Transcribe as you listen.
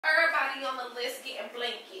Everybody on the list getting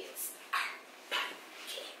blankets.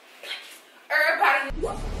 Everybody.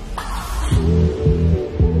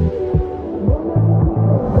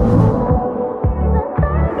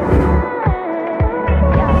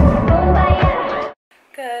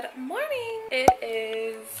 Good morning. It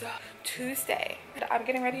is Tuesday. I'm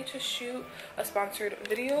getting ready to shoot a sponsored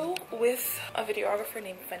video with a videographer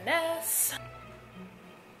named Finesse.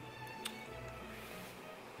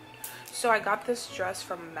 So I got this dress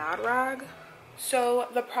from Mad Rag. So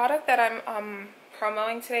the product that I'm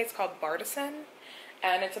promoting today is called Bartisan,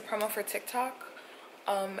 and it's a promo for TikTok.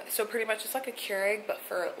 So pretty much it's like a Keurig but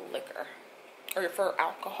for liquor, or for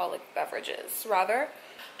alcoholic beverages rather.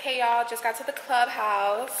 Okay, y'all, just got to the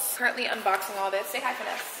clubhouse. Currently unboxing all this. Say hi,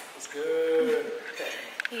 Finesse. It's good.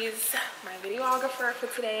 He's my videographer for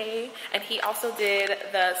today, and he also did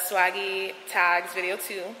the Swaggy Tags video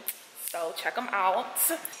too. So check him out.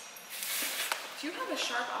 Do you have a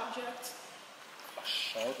sharp object? A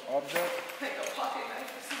sharp object? Like a pocket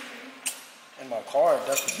knife or something? In my car,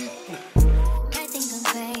 definitely. I think I'm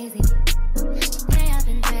crazy. Hey, I've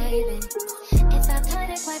been craving. If I put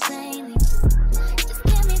it quite plainly, just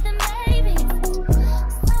give me the baby.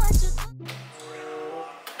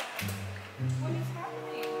 What is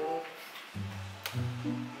happening?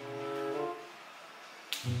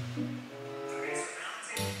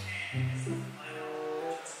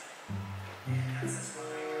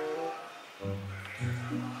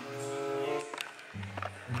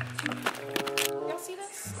 Y'all see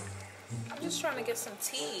this? I'm just trying to get some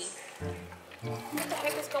tea. What the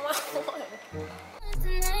heck is going on?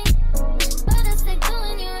 Tonight, but I stay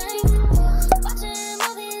doing you right. Watching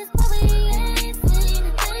movies, but we ain't seen a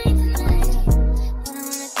thing tonight. But I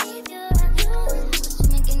wanna keep you around you. What you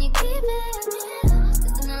making you keep it?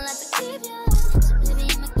 Cause I'm not allowed to keep you. So baby,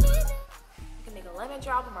 I'ma keep it. You can make a lemon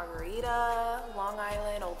drop, a margarita, Long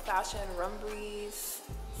Island, old fashioned, rum breeze.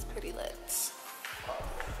 It's pretty lit.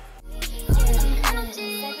 Energy,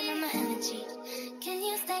 saving on my energy. Can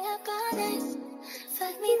you stay up all night?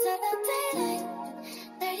 Fuck me till the daylight.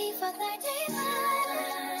 30 for 35.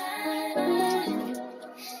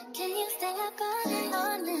 Can you stay up all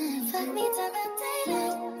night? Fuck me till the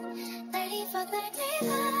daylight. 30 for 35.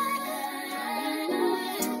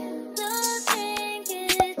 Don't drink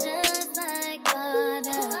it just like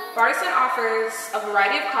water. Bartisan offers a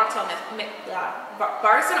variety of cocktail mixes. Blah.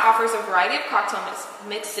 Bartisan offers a variety of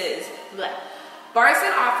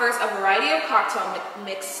cocktail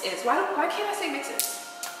mixes. Why can't I say mixes?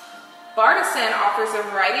 Bartisan offers a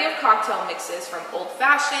variety of cocktail mixes from old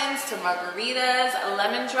fashions to margaritas,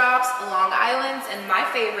 lemon drops, Long Islands, and my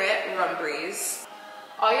favorite, rum breeze.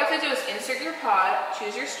 All you have to do is insert your pod,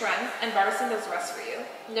 choose your strength, and Bartisan does the rest for you.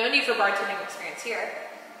 No need for bartending experience here.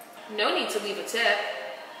 No need to leave a tip.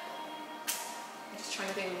 I'm just trying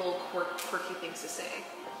to think of little quirky things to say.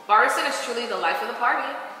 Bartisan is truly the life of the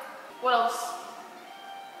party. What else?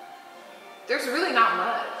 There's really not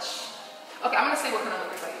much. Okay, I'm gonna say what kind of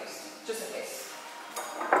liquors I use, just in case.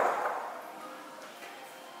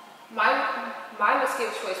 My whiskey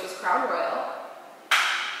of choice was Crown Royal,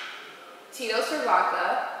 Tito's for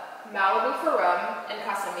vodka, Malibu for rum, and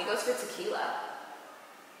Casamigos for tequila.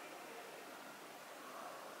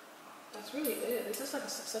 That's really it. This is like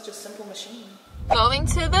such a simple machine. Going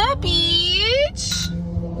to the beach.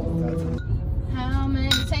 How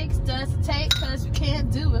many takes does it take? Cause you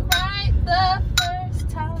can't do it right the first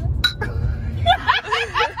time.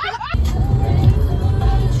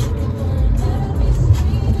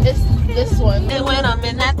 It's this one. And when I'm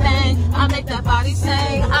in that thing, I make that body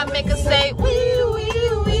sing. I make her say, wee, wee,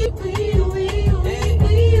 wee, wee, wee, wee,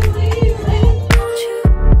 wee, wee, wee.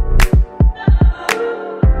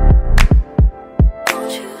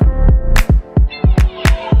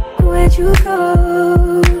 Where'd you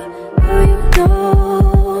go? Oh, you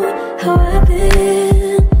know how I've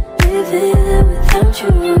been living without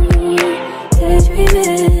you.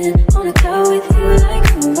 Daydreaming on a cloud with you like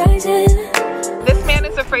horizon. This man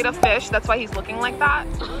is afraid of fish. That's why he's looking like that.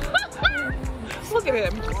 Look at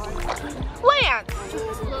him. Lance.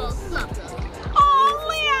 Oh,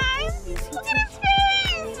 Lance. Look at his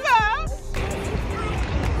face.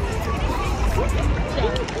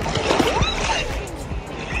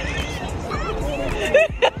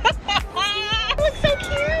 Looks so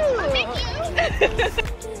cute. Thank you.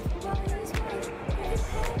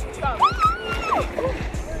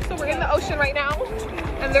 So we're in the ocean right now,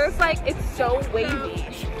 and there's like, it's so wavy.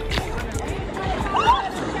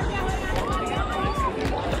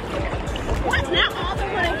 What's that all the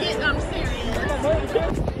fun and get? I'm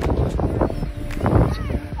serious.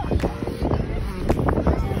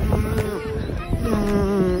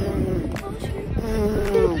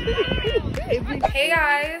 Hey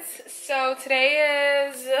guys, so today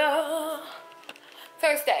is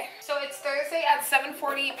Thursday. So it's Thursday at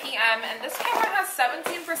 7:40 p.m. and this camera has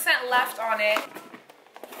 17% left on it.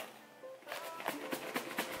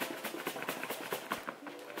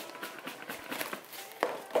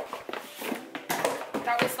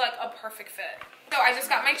 That was like a perfect fit. So I just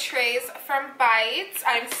got my trays from Bites.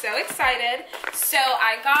 I'm so excited. So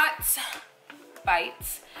I got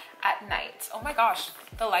Bites at night. Oh my gosh,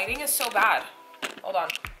 the lighting is so bad. Hold on.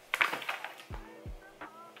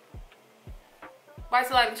 Why is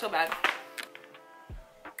the lighting so bad?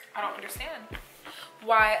 I don't understand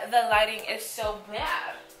why the lighting is so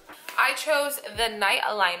bad. I chose the night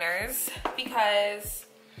aligners because,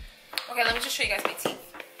 okay, let me just show you guys my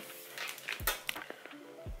teeth.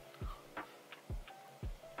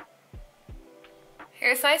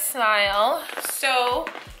 Here's my smile. So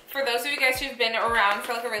for those of you guys who've been around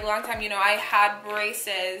for like a really long time, you know I had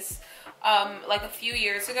braces like a few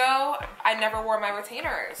years ago. I never wore my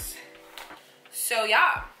retainers. So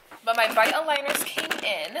yeah, but my Bite aligners came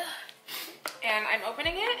in and I'm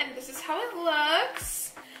opening it and this is how it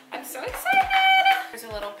looks. I'm so excited. There's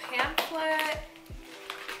a little pamphlet.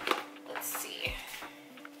 Let's see.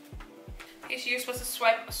 Okay, so you're supposed to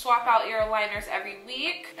swap out your aligners every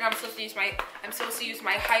week, and I'm supposed to use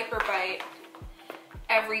my Hyper Bite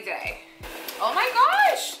every day. Oh my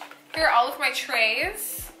gosh! Here are all of my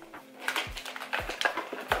trays.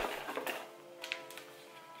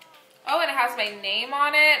 Oh, and it has my name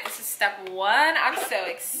on it. This is step 1. I'm so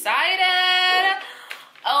excited.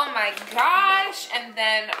 Oh my gosh. And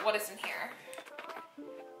then what is in here?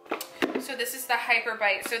 So this is the Hyper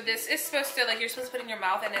Bite. So this is supposed to, like, you're supposed to put in your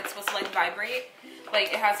mouth and it's supposed to like vibrate.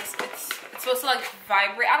 Like it has this, it's supposed to like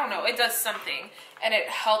vibrate. I don't know, it does something. And it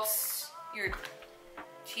helps your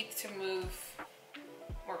teeth to move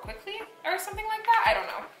more quickly or something like that. I don't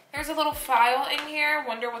know. There's a little file in here.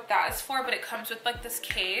 Wonder what that is for, but it comes with like this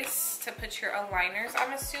case to put your aligners,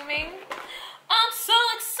 I'm assuming. I'm so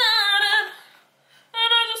excited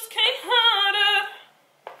and I just can't hide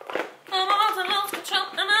it. I'm all to lose control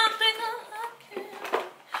and I think I can.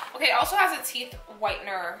 Okay, it also has a teeth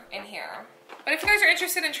whitener in here. But if you guys are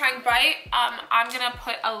interested in trying Bite, I'm gonna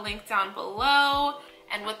put a link down below.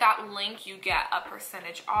 And with that link, you get a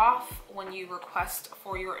 % off when you request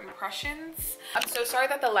for your impressions. I'm so sorry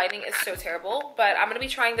that the lighting is so terrible, but I'm gonna be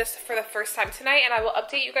trying this for the first time tonight and I will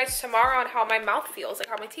update you guys tomorrow on how my mouth feels, like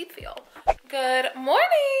how my teeth feel. Good morning.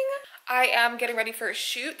 I am getting ready for a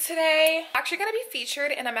shoot today. I'm actually gonna be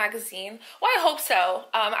featured in a magazine. Well, I hope so.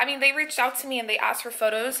 I mean, they reached out to me and they asked for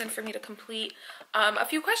photos and for me to complete a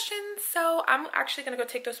few questions. So I'm actually gonna go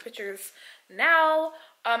take those pictures now.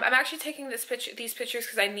 I'm actually taking these pictures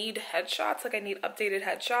because I need headshots, like I need updated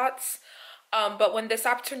headshots. But when this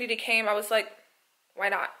opportunity came, I was like, why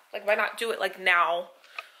not? Like, why not do it like now?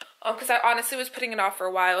 Because I honestly was putting it off for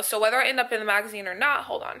a while. So whether I end up in the magazine or not,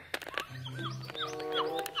 hold on.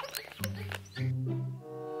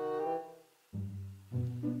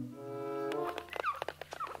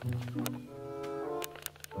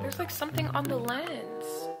 There's like something on the lens.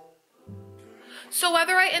 So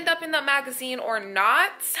whether I end up in the magazine or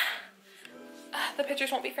not, the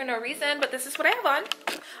pictures won't be for no reason, but this is what I have on.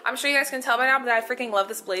 I'm sure you guys can tell by now, but I freaking love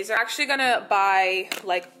this blazer. I'm actually gonna buy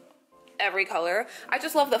like every color. I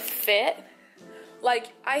just love the fit.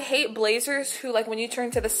 Like, I hate blazers who, like, when you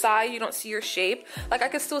turn to the side, you don't see your shape. Like, I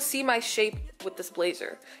can still see my shape with this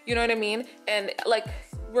blazer. You know what I mean? And, like,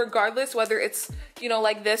 regardless whether it's, you know,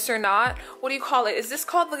 like this or not, what do you call it? Is this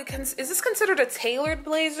called, like, is this considered a tailored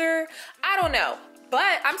blazer? I don't know.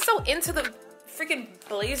 But I'm so into the freaking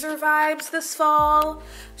blazer vibes this fall.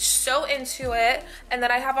 So into it. And then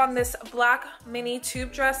I have on this black mini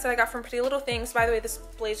tube dress that I got from Pretty Little Things. By the way, this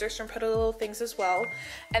blazer is from Pretty Little Things as well.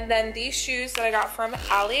 And then these shoes that I got from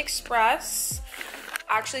AliExpress.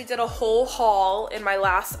 I actually did a whole haul in my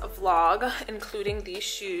last vlog, including these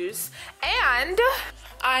shoes. And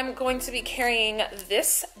I'm going to be carrying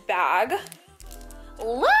this bag.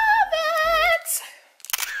 Love it!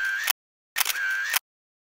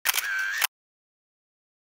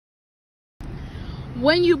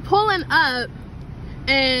 When you pulling up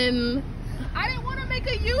and I didn't want to make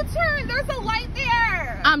a U-turn, there's a light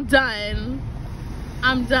there. I'm done.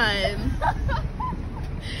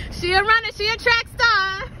 She a runner, she a track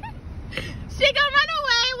star. She gonna run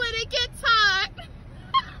away when it gets hot.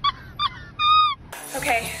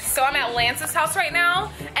 Okay, so I'm at Lance's house right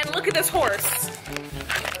now, and look at this horse.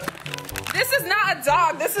 This is not a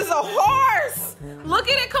dog, this is a horse. Look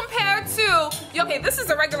at it compared to, okay, this is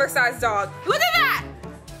a regular sized dog. Look at that.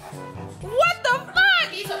 What the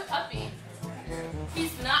fuck? He's a puppy.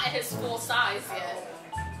 He's not at his full size yet.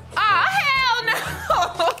 Ah, hell no.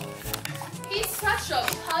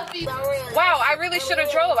 Wow, I really should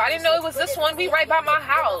have drove. I didn't know it was this one. Be right by my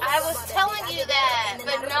house. I was telling you that,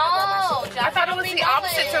 but no. Johnny, I thought it was the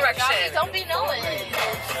opposite direction. Johnny, don't be knowing.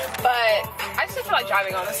 But I just feel like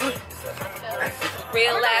driving, honestly.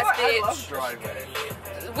 Real ass bitch.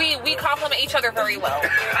 We complement each other very well.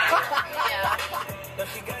 Yeah.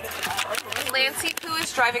 Lancey Poo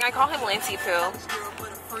is driving. I call him Lancey Poo.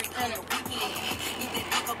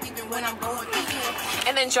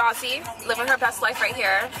 And then Jossie, living her best life right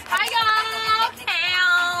here. Hi, y'all.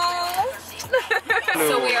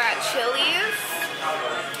 So we are at Chili's.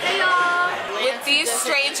 Hey, y'all. With these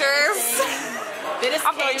strangers.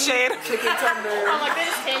 I'm going shade. Chicken tender. I'm like, they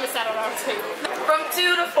just came and sat on our table. From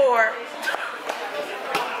 2 to 4.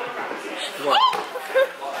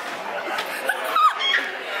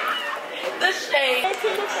 The shade.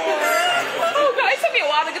 Oh god, it took me a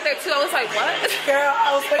while to get there too. I was like, what? Girl,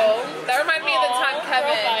 I was like, That reminded me of the time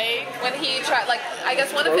Kevin, when he tried, like, I guess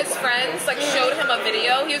one of his friends, like, showed him a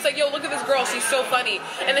video. He was like, yo, look at this girl, she's so funny.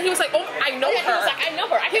 And then he was like, oh, I know her. He was like, I know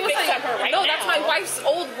her. I can FaceTime her right now. No, that's my wife's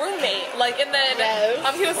old roommate. Like, and then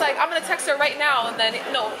he was like, I'm gonna text her right now. And then,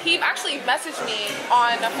 no, he actually messaged me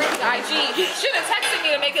on a freaking IG. He should have texted me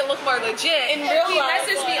to make it look more legit. In real he life,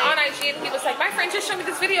 messaged me on IG and he was like, my friend just showed me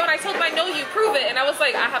this video and I told him I know you, prove it. And I was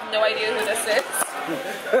like, I have no idea who this is.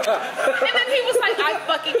 And then he was like, I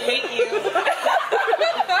fucking hate you.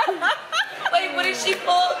 Wait, what did she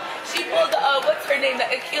pull? She pulled the, what's her name? The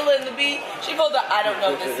Aquila and the Bee? She pulled the, I don't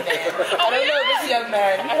know this man. I don't know this young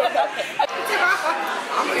man.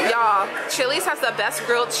 Y'all, Chili's has the best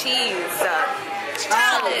grilled cheese.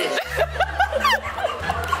 Challenge.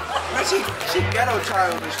 man, she ghetto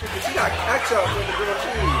childish. She got ketchup with the grilled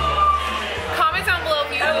cheese. Comment down below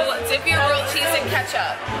if you dip your grilled cheese in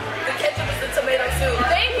ketchup. The ketchup is the tomato soup.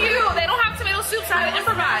 Thank you. They don't have tomato soup, so I had to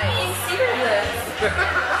improvise. Are you serious?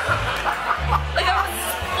 Like, I was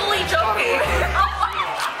fully joking.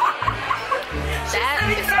 That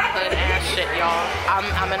is some hood ass shit, y'all.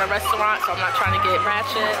 I'm in a restaurant, so I'm not trying to get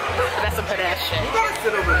ratchet, but that's some hood ass shit. You gotta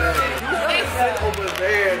sit over there. You gotta sit over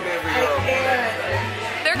there, nigga.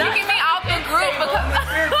 They're kicking me out the group because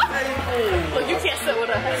Look, you can't sit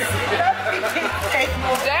with us.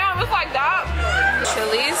 damn, it's like that.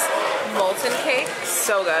 Chili's molten cake,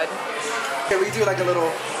 so good. Can we do like a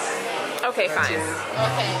little? Okay, fine.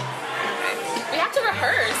 Okay. We have to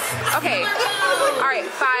rehearse. Okay. All right,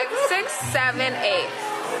 5, 6, 7, 8.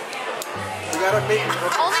 We gotta make.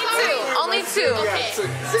 Only two. Only two. Yeah, two.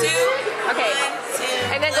 Okay.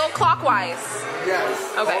 1, 2. And then go clockwise.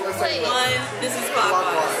 Yes. Okay. All the same. 1. This is clockwise.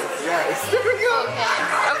 Clockwise. Yes. There we go.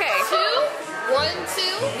 Okay. 2, 1,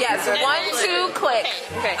 2. Yes. 1, 2, click.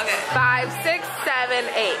 Okay. 5, 6, 7,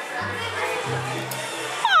 8.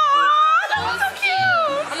 That was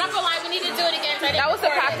cute. I'm not gonna lie, we need to do it again. That was the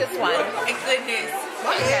practice one. My goodness.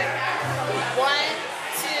 Okay. 1,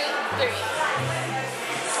 2, 3.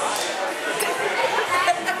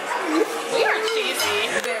 We are cheesy.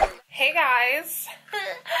 Hey guys.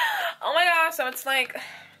 Oh my gosh, so it's like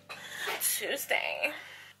Tuesday.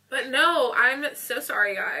 But no, I'm so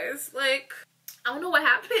sorry guys. Like, I don't know what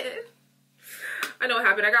happened. I know what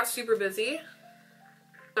happened. I got super busy.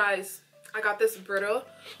 Guys, I got this Brita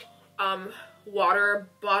water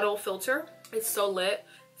bottle filter. It's so lit.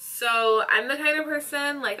 So I'm the kind of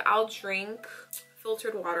person, like, I'll drink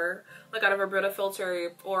filtered water, like out of a Brita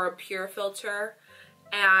filter or a pure filter.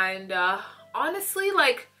 And honestly,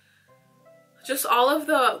 like, just all of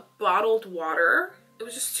the bottled water, it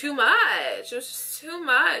was just too much. It was just too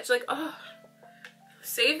much. Like, oh,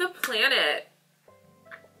 save the planet.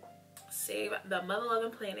 Save the mother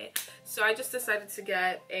loving planet. So I just decided to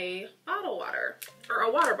get a bottled water, or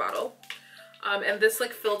a water bottle. And this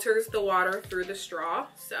like filters the water through the straw.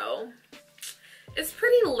 So it's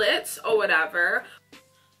pretty lit or whatever.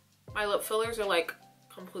 My lip fillers are like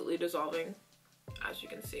completely dissolving, as you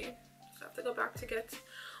can see. So I have to go back to get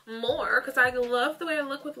more because I love the way I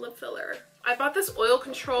look with lip filler. I bought this oil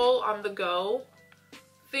control on the go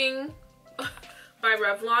thing by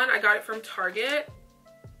Revlon. I got it from Target.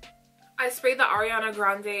 I sprayed the Ariana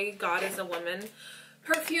Grande God is a Woman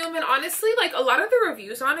perfume, and honestly, like, a lot of the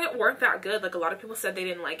reviews on it weren't that good. Like, a lot of people said they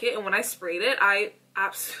didn't like it, and when I sprayed it, I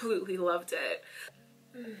absolutely loved it.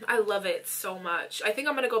 I love it so much. I think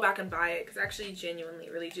I'm gonna go back and buy it because I actually genuinely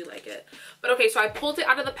really do like it. But okay, so I pulled it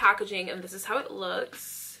out of the packaging and this is how it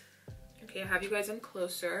looks. Okay, I have you guys in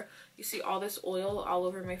closer. You see all this oil all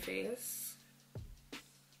over my face.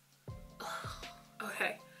 Ugh.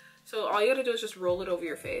 Okay, so all you gotta do is just roll it over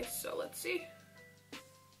your face. So let's see.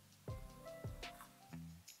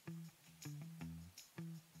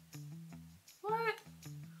 What?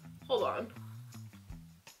 Hold on.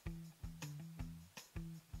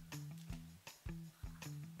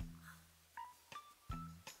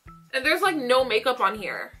 And there's like no makeup on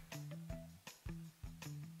here.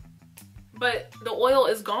 But the oil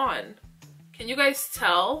is gone. Can you guys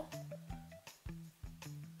tell?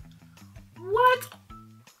 What?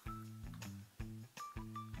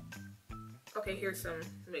 Okay, here's some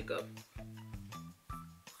makeup.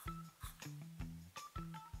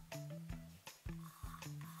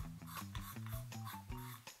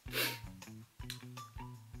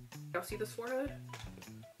 Y'all see this forehead?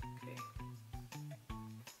 Okay.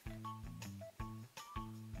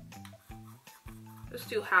 Let's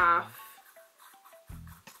do half.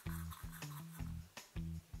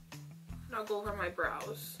 And I'll go over my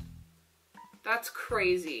brows. That's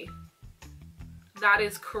crazy. That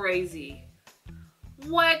is crazy.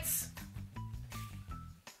 What?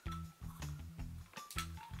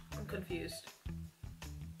 I'm confused.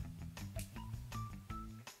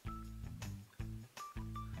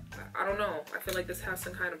 I don't know. I feel like this has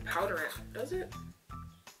some kind of powder in it. Does it?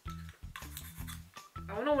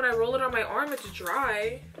 I don't know. When I roll it on my arm, it's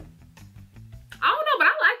dry. I don't know, but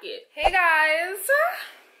I like it. Hey guys.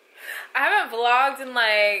 I haven't vlogged in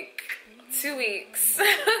like 2 weeks.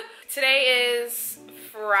 Today is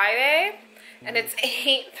Friday and it's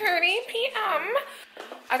 8:30 p.m.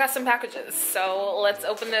 I got some packages, so let's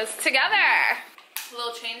open those together. A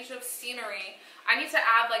little change of scenery. I need to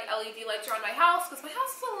add like LED lights around my house because my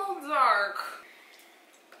house is a little dark.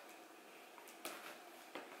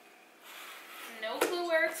 No clue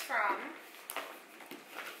where it's from.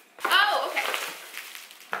 Oh, okay.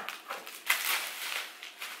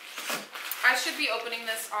 I should be opening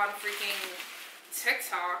this on freaking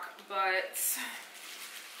TikTok, but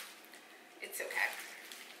it's okay.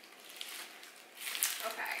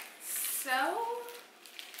 Okay, so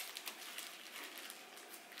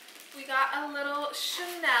we got a little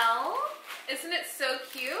Chanel. Isn't it so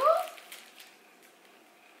cute?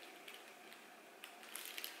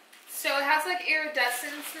 So it has like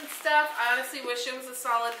iridescence and stuff. I honestly wish it was a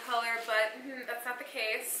solid color, but that's not the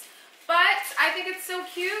case. But I think it's so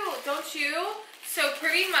cute, don't you? So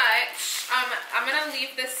pretty much, I'm gonna leave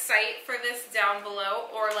this site for this down below,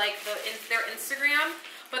 or like their Instagram,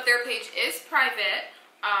 but their page is private,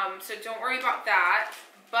 so don't worry about that.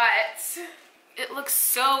 But it looks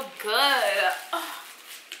so good. Oh.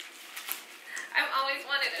 I've always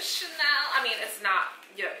wanted a Chanel. I mean, it's not,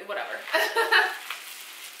 yeah, whatever.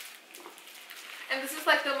 And this is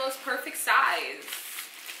like the most perfect size.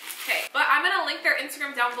 Okay, but I'm gonna link their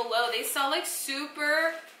Instagram down below. They sell like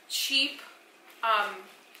super cheap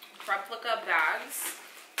replica bags.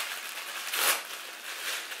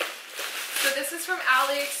 So this is from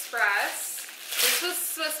AliExpress. This was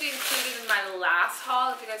supposed to be included in my last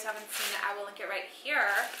haul. If you guys haven't seen it, I will link it right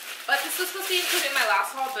here. But this was supposed to be included in my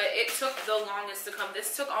last haul, but it took the longest to come.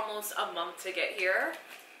 This took almost a month to get here.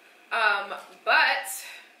 But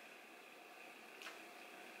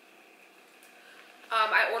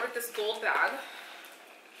I ordered this gold bag.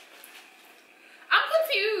 I'm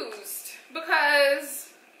confused because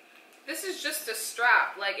this is just a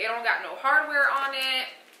strap. Like, it don't got no hardware on it.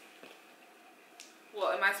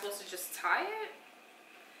 Well, am I supposed to just tie it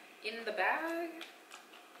in the bag?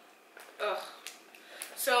 Ugh.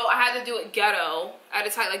 So I had to do it ghetto. I had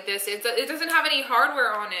to tie it like this. It doesn't have any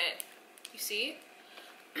hardware on it. You see?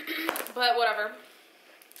 But whatever.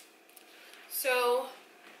 So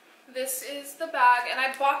this is the bag, and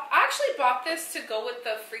I actually bought this to go with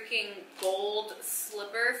the freaking gold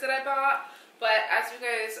slippers that I bought, but as you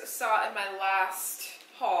guys saw in my last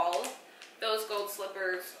haul, those gold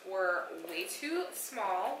slippers were way too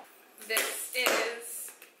small. This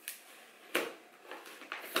is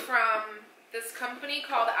from this company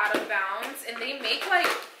called Out of Bounds, and they make like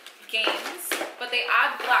games, but they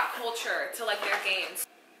add Black culture to like their games.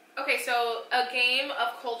 Okay, so a game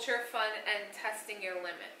of culture, fun, and testing your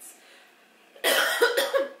limits.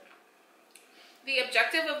 The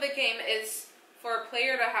objective of the game is for a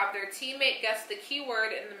player to have their teammate guess the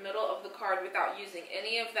keyword in the middle of the card without using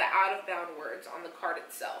any of the out-of-bound words on the card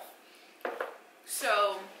itself.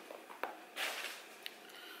 So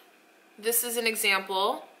this is an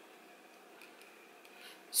example.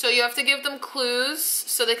 So you have to give them clues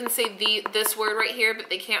so they can say this word right here, but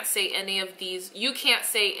they can't say any of these. You can't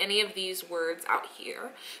say any of these words out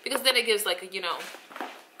here because then it gives like a, you know.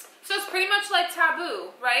 So it's pretty much like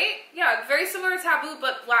Taboo, right? Yeah, very similar to Taboo,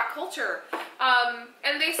 but Black culture.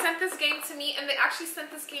 And they sent this game to me, and they actually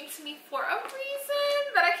sent this game to me for a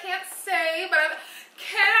reason that I can't say, but I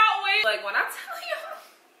cannot wait. Like, when I tell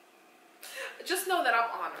you, just know that I'm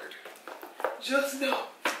honored. Just know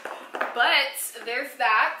But there's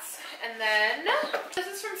that. And then this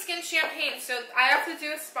is from Skin Champagne. So I have to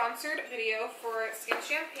do a sponsored video for Skin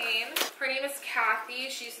Champagne. Her name is Kathy.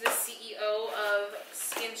 She's the CEO of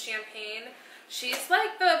Skin Champagne. She's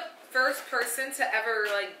like the first person to ever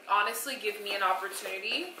like honestly give me an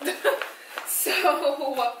opportunity.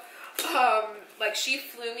 So like she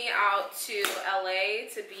flew me out to LA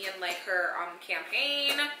to be in like her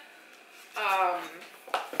campaign.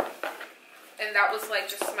 And that was like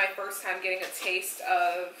just my first time getting a taste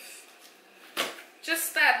of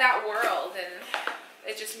just that world, and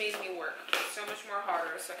it just made me work so much more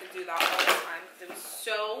harder so I could do that all the time because it was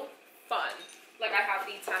so fun. Like I had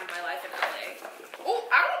the time of my life in LA. Oh,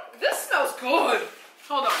 this smells good.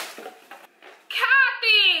 Hold on.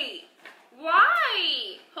 Kathy!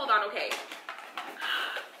 Why? Hold on, okay.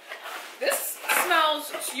 This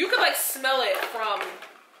smells, you could like smell it from,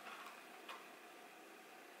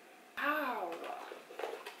 wow.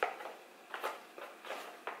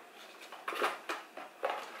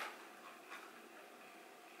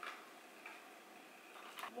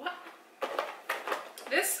 What?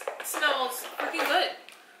 This smells freaking good.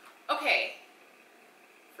 Okay.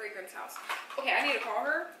 Fragrance house. Okay, I need to call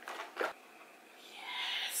her.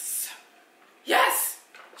 Yes. Yes!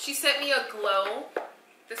 She sent me a glow.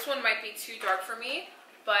 This one might be too dark for me,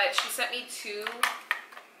 but she sent me 2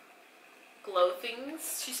 glow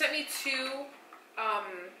things. She sent me 2,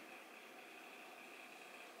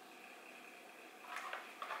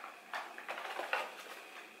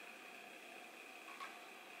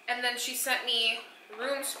 and then she sent me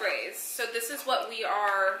room sprays. So this is what we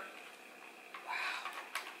are, wow.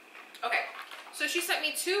 Okay, so she sent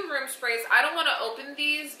me 2 room sprays. I don't want to open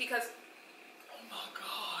these because, oh my God.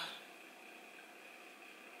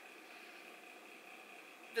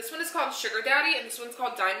 This one is called Sugar Daddy and this one's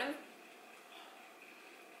called Diamond.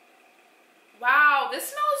 Wow, this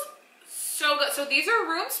smells so good. So these are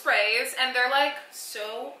room sprays and they're like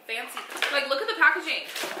so fancy. Like look at the packaging.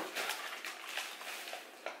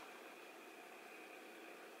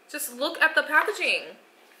 Just look at the packaging.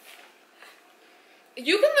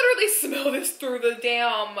 You can literally smell this through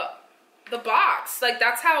the box. Like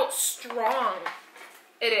that's how strong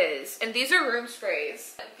it is. And these are room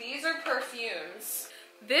sprays. These are perfumes.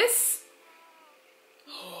 This,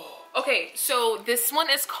 okay, so this one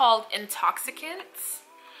is called Intoxicant.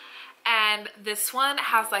 And this one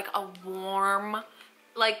has like a warm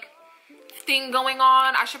like thing going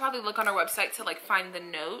on. I should probably look on our website to like find the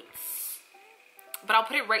notes. But I'll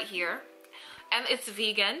put it right here. And it's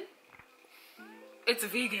vegan. It's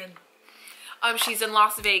vegan. She's in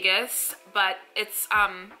Las Vegas, but it's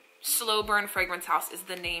Slow Burn Fragrance House is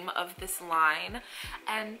the name of this line.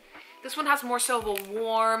 And this one has more so of a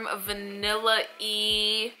warm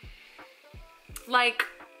vanilla-y, like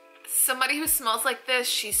somebody who smells like this.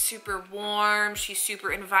 She's super warm, she's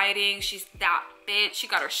super inviting, she's that bitch, she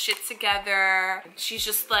got her shit together. She's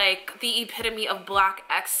just like the epitome of black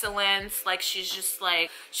excellence. Like she's just like,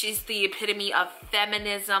 she's the epitome of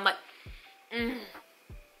feminism. Like,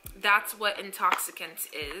 that's what Intoxicant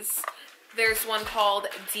is. There's one called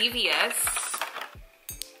Devious.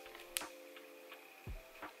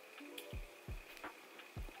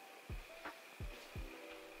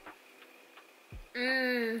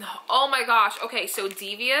 Oh my gosh. Okay, so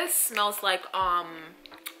Devious smells like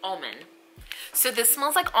almond. So this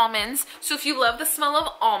smells like almonds. So if you love the smell of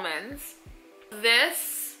almonds,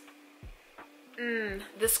 this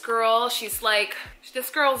girl, she's like, this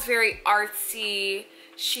girl's very artsy.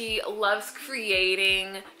 She loves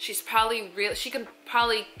creating. She's probably real. She can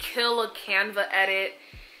probably kill a Canva edit.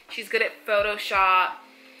 She's good at Photoshop.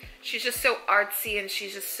 She's just so artsy and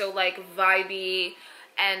she's just so like vibey,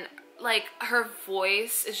 and like her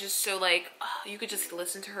voice is just so like, you could just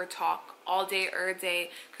listen to her talk all day or day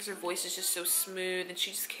because her voice is just so smooth and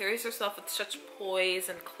she just carries herself with such poise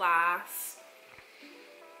and class.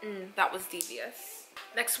 That was Devious.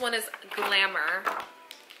 Next one is Glamour.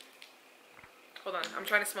 Hold on, I'm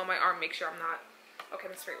trying to smell my arm, make sure I'm not. Okay,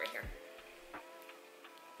 I'm straight right here.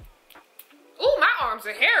 Ooh, my arms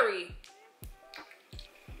are hairy.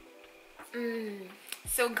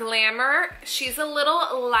 So Glamour, she's a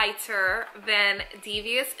little lighter than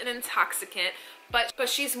Devious and Intoxicant, but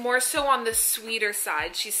she's more so on the sweeter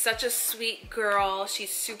side. She's such a sweet girl.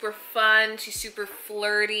 She's super fun. She's super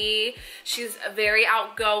flirty. She's very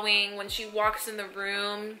outgoing. When she walks in the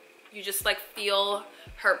room, you just like feel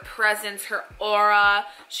her presence, her aura.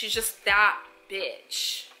 She's just that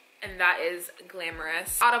bitch. And that is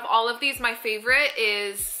Glamorous. Out of all of these, my favorite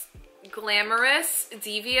is Glamorous,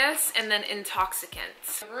 Devious, and then Intoxicant.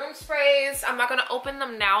 The room sprays, I'm not gonna open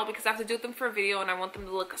them now because I have to do them for a video and I want them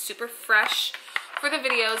to look super fresh for the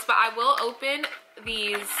videos, but I will open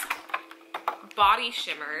these body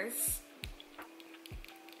shimmers.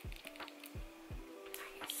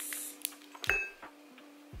 Nice.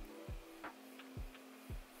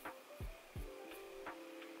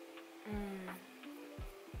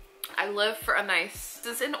 I live for a nice,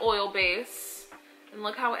 this is an oil base, and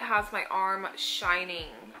look how it has my arm shining.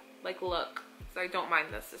 Like, look, so I don't mind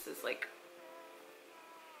this. This is like,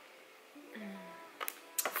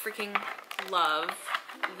 freaking love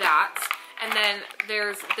that. And then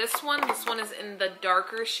there's this one is in the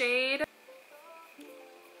darker shade.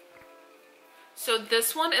 So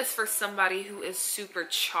this one is for somebody who is super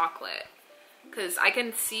chocolate, because I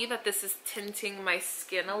can see that this is tinting my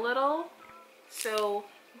skin a little. So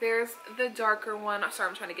there's the darker one. Sorry,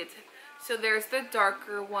 I'm trying to get to, so there's the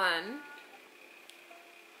darker one.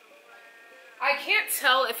 I can't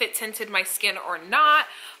tell if it tinted my skin or not,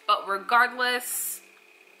 but regardless,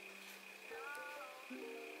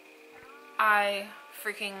 I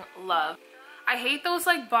freaking love. I hate those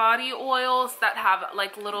like body oils that have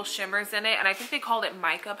like little shimmers in it, and I think they called it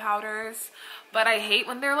mica powders, but I hate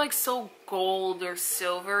when they're like so gold or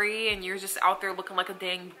silvery and you're just out there looking like a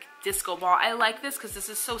dang disco ball. I like this because this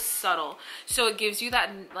is so subtle, so it gives you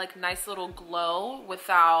that like nice little glow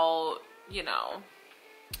without, you know,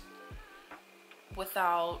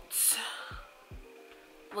 without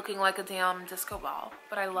looking like a damn disco ball.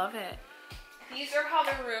 But I love it. These are how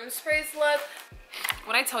the room sprays look.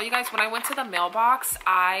 When I tell you guys, when I went to the mailbox,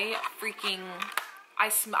 I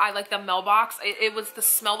like the mailbox, the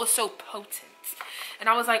smell was so potent. And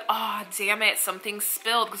I was like, oh, damn it, something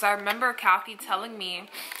spilled. Because I remember Kathy telling me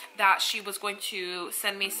that she was going to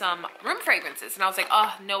send me some room fragrances. And I was like,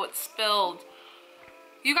 oh, no, it spilled.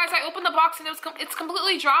 You guys, I opened the box and it's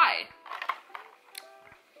completely dry.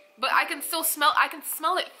 But I can still smell, I can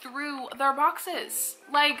smell it through their boxes.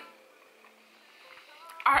 Like,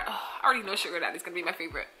 I already know Sugar Daddy's gonna be my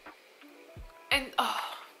favorite. And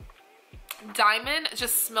Diamond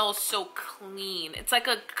just smells so clean. It's like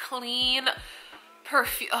a clean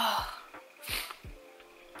perfume.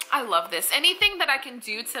 I love this. Anything that I can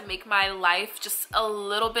do to make my life just a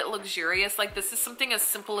little bit luxurious. Like, this is something as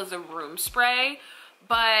simple as a room spray,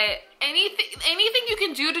 but anything you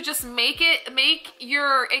can do to just make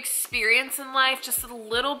your experience in life just a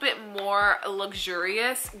little bit more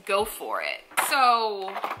luxurious, go for it.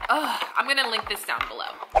 So I'm gonna link this down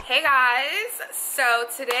below. Hey guys, so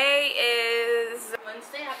today is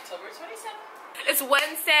Wednesday, October 27th. It's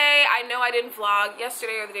Wednesday. I know I didn't vlog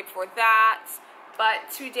yesterday or the day before that, but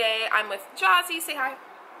today I'm with Jazzy. Say hi.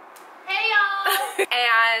 Hey y'all.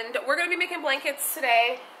 And we're gonna be making blankets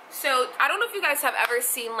today. So I don't know if you guys have ever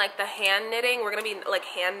seen like the hand knitting. We're gonna be like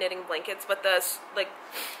hand knitting blankets, but the like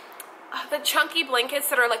the chunky blankets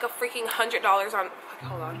that are like a freaking $100 on.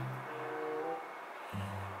 Hold on.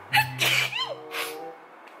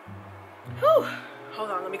 Whew. Hold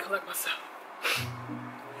on, let me collect myself.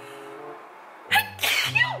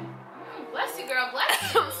 Bless you, girl.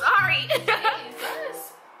 Bless you. I'm sorry.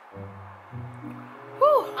 Jesus.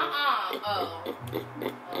 Whew. Oh.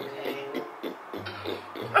 Okay.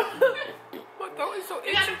 My throat is so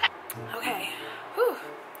itchy. Okay. Whew.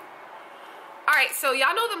 Alright, so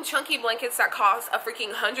y'all know them chunky blankets that cost a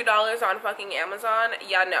freaking $100 on fucking Amazon?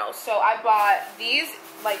 Yeah, no. So I bought these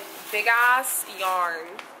like big ass yarn.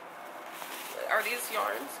 Are these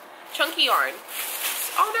yarns? Chunky yarn.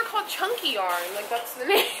 Oh, they're called chunky yarn. Like, that's the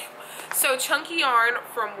name. So chunky yarn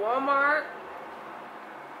from Walmart.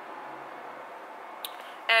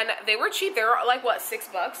 And they were cheap. They were like, what,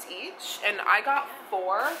 $6 each? And I got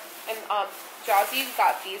 4. And Jazzy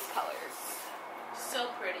got these colors. So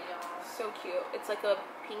pretty, y'all. So cute. It's like a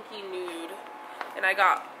pinky nude. And I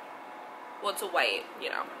got, well, it's a white, you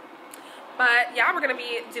know. But yeah, we're going to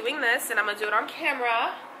be doing this. And I'm going to do it on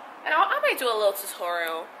camera. And I might do a little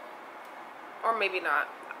tutorial. Or maybe not.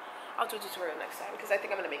 I'll do a tutorial next time. Because I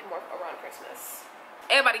think I'm going to make more around Christmas.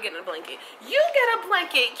 Everybody getting a blanket. You get a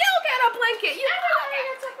blanket. You get a blanket. You get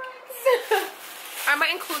a blanket. I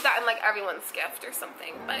might include that in like everyone's gift or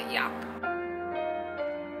something. But yeah.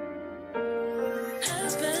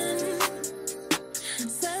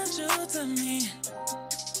 Central to me.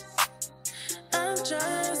 I'm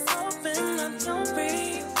just hoping I don't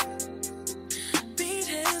beat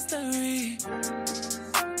history.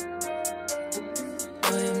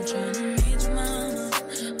 I'm trying to meet your mama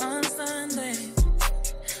on Sunday.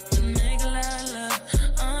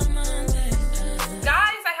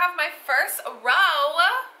 Guys, I have my first row.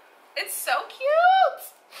 It's so cute.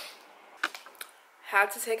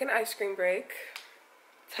 Had to take an ice cream break.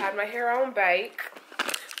 Tied my hair on back.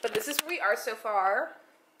 But this is where we are so far.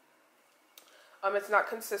 It's not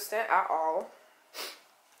consistent at all.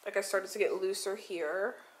 Like I started to get looser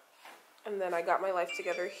here, and then I got my life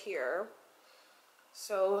together here.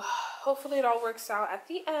 So hopefully it all works out at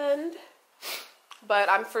the end. But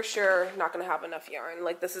I'm for sure not gonna have enough yarn.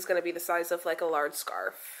 Like this is gonna be the size of like a large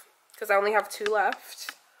scarf, because I only have 2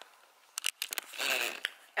 left.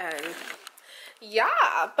 And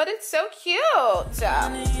yeah, but it's so cute.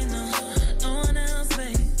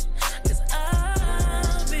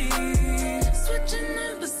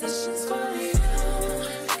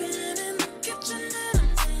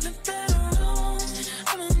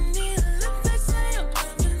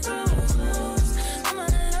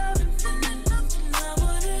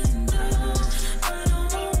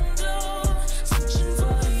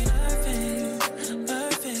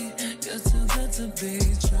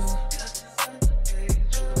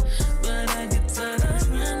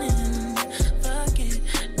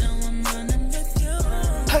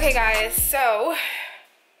 Okay guys, so,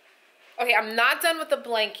 okay, I'm not done with the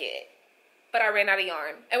blanket, but I ran out of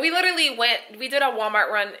yarn. And we literally we did a Walmart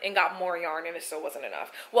run and got more yarn, and it still wasn't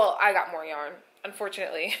enough. Well, I got more yarn,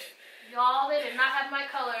 unfortunately. Y'all, they did not have my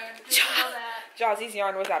color. Just know that. Jazzy's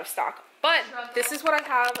yarn was out of stock. But this is what I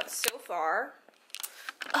have so far.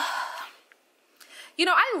 You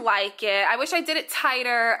know, I like it. I wish I did it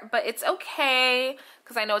tighter, but it's okay,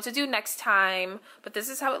 because I know what to do next time. But this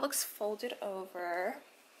is how it looks folded over.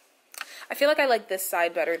 I feel like I like this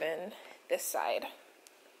side better than this side,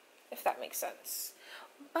 if that makes sense.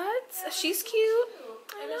 But she's cute.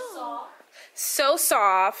 I know. So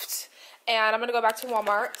soft. And I'm gonna go back to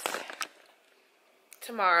Walmart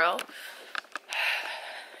tomorrow,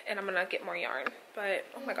 and I'm gonna get more yarn. But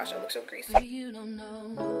oh my gosh, I look so greasy. You don't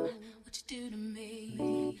know what you do to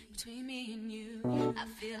me. Between me and you, I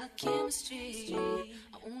feel a chemistry.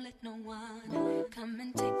 I won't let no one come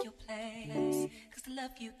and take your place. Cause the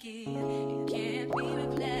love you give, it can't be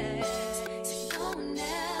replaced. So no one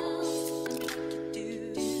else can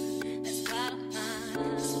do what you do. That's why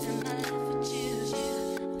I spend my life with you.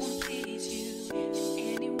 I wanna please you in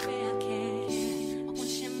any way I can. I wanna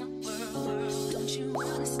share my world, don't you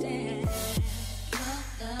understand?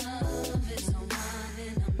 Love is a one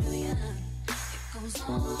in a million. It goes on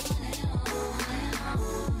and on and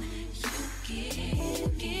on. You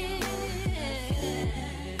give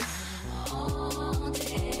all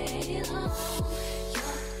day long.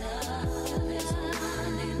 Your love is a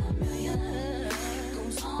one in a million. It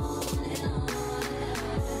goes on and on and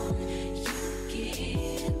on. You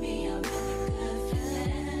give me a really good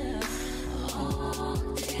feeling all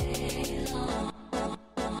day long.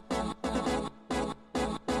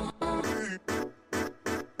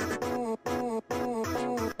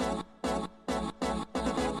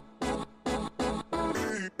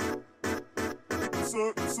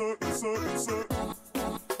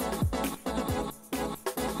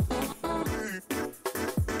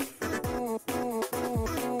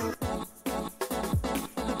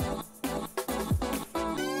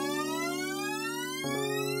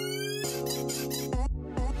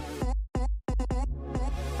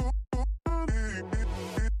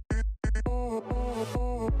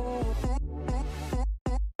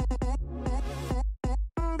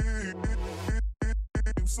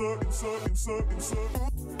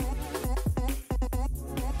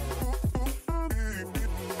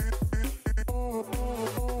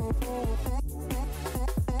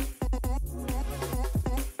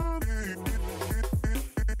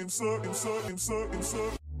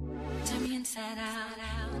 Turn me inside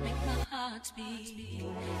out, make my heart beat.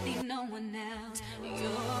 Need no one else, you're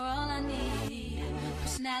all I need.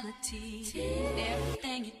 Personality,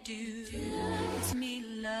 everything you do, it's me,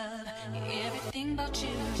 love, everything about you.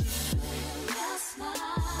 Your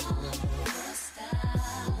smile, your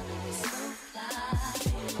style, so fly,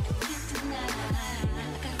 can't deny. I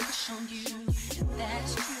got a crush on you,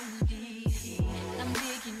 that's truly. I'm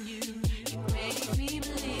digging you, you make me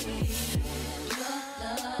believe. Your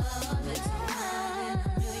love is one in a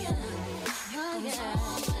million. It goes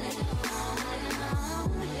on and on and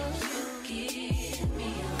on. You give me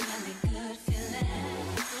a really good feeling.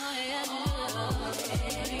 All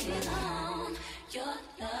day long. Your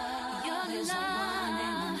love is one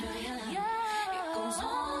in a million. It goes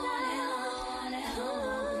on and on and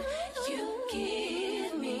on. You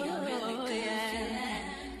give me a really good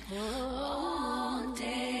feeling all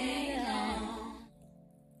day long.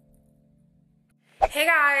 Hey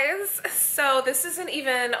guys, so this isn't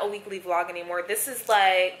even a weekly vlog anymore. This is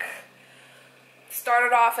like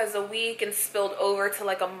started off as a week and spilled over to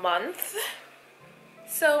like a month.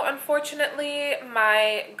 So unfortunately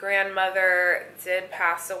my grandmother did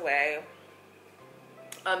pass away.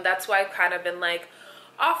 That's why I've kind of been like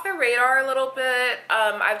off the radar a little bit.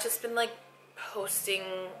 I've just been like posting,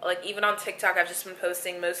 like even on TikTok, I've just been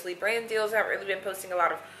posting mostly brand deals. I haven't really been posting a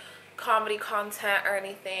lot of comedy content or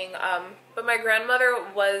anything. But my grandmother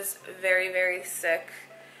was very, very sick,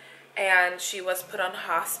 and she was put on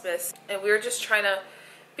hospice, and we were just trying to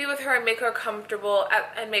be with her and make her comfortable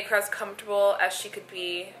and make her as comfortable as she could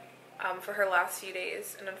be for her last few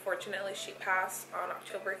days. And unfortunately she passed on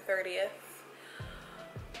October 30th.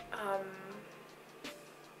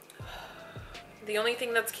 The only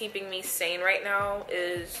thing that's keeping me sane right now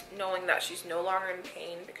is knowing that she's no longer in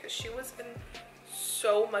pain, because she was in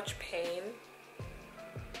so much pain,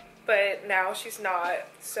 but now she's not.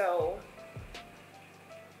 So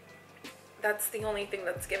that's the only thing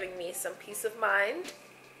that's giving me some peace of mind.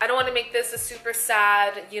 I don't want to make this a super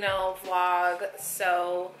sad, you know, vlog,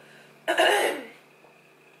 so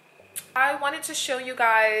I wanted to show you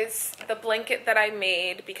guys the blanket that I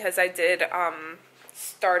made, because I did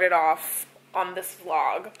start it off on this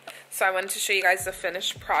vlog. So I wanted to show you guys the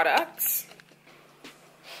finished product.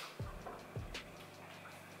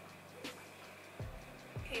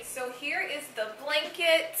 Okay, so here is the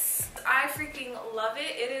blanket. I freaking love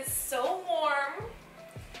it. It is so warm.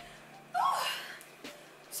 Oh.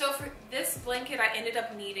 So for this blanket, I ended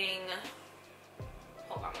up needing,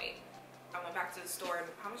 hold on, wait. I went back to the store, and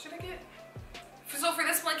how much did I get? So for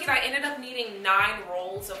this blanket, I ended up needing 9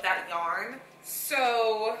 rolls of that yarn.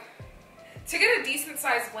 So to get a decent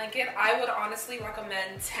sized blanket, I would honestly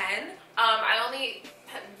recommend 10. I only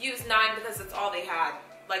used 9 because that's all they had.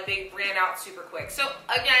 Like, they ran out super quick. So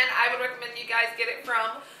again, I would recommend you guys get it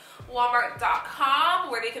from Walmart.com,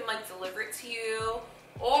 where they can like deliver it to you,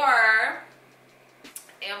 or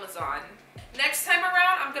Amazon. Next time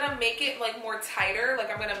around, I'm gonna make it like more tighter. Like,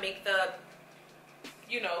 I'm gonna make the,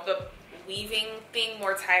 you know, the weaving thing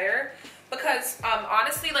more tighter, because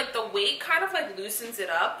honestly, like, the weight kind of like loosens it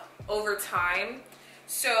up over time.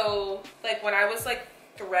 So like when I was like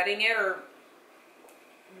threading it or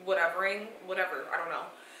whatever, I don't know.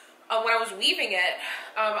 When I was weaving it,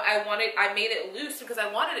 I made it loose because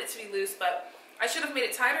I wanted it to be loose, but I should have made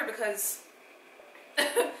it tighter, because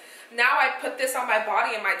now I put this on my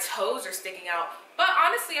body and my toes are sticking out. But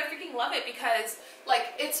honestly, I freaking love it, because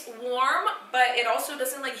like, it's warm, but it also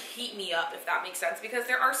doesn't like heat me up, if that makes sense, because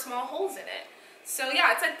there are small holes in it. So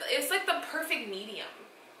yeah, it's like the perfect medium.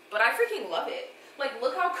 But I freaking love it. Like,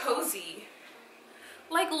 look how cozy.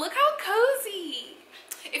 Like, look how cozy.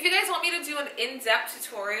 If you guys want me to do an in-depth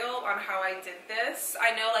tutorial on how I did this,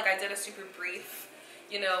 I know like I did a super brief,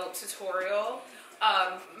 you know, tutorial,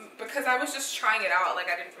 because I was just trying it out. Like,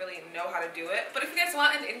 I didn't really know how to do it. But if you guys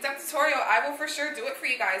want an in-depth tutorial, I will for sure do it for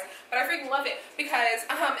you guys. But I freaking love it, because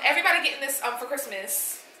everybody getting this for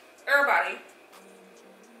Christmas. Everybody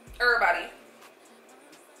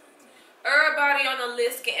on the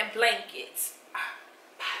list getting blankets.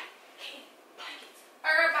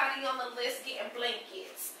 Everybody on the list getting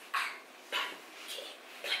blankets.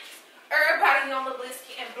 Everybody on the list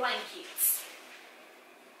getting blankets.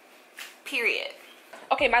 Period.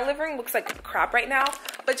 Okay, my living room looks like crap right now,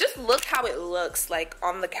 but just look how it looks like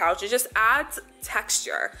on the couch. It just adds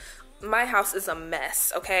texture. My house is a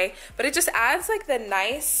mess, okay? But it just adds like the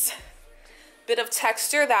nice bit of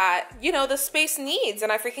texture that, you know, the space needs,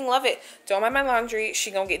 and I freaking love it. Don't mind my laundry,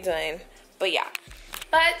 she gonna get done. But yeah.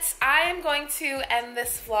 But I am going to end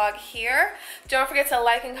this vlog here. Don't forget to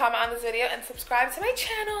like and comment on this video and subscribe to my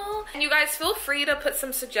channel. And you guys feel free to put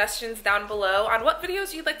some suggestions down below on what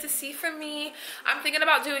videos you'd like to see from me. I'm thinking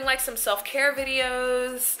about doing like some self-care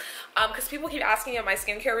videos, because people keep asking me about my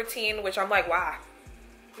skincare routine, which I'm like, wow,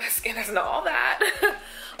 my skin isn't all that.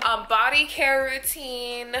 Body care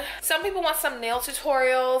routine. Some people want some nail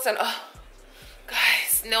tutorials, and oh,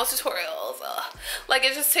 guys, nail tutorials, like,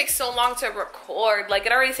 it just takes so long to record. Like,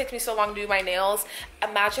 it already takes me so long to do my nails.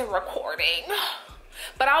 Imagine recording.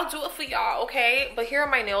 But I'll do it for y'all, okay? But here are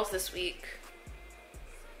my nails this week.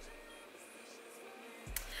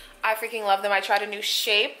 I freaking love them. I tried a new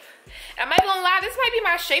shape. I'm not gonna lie, this might be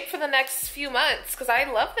my shape for the next few months, because I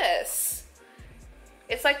love this.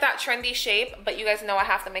 It's like that trendy shape, but you guys know I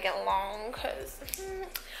have to make it long, because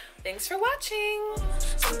thanks for watching.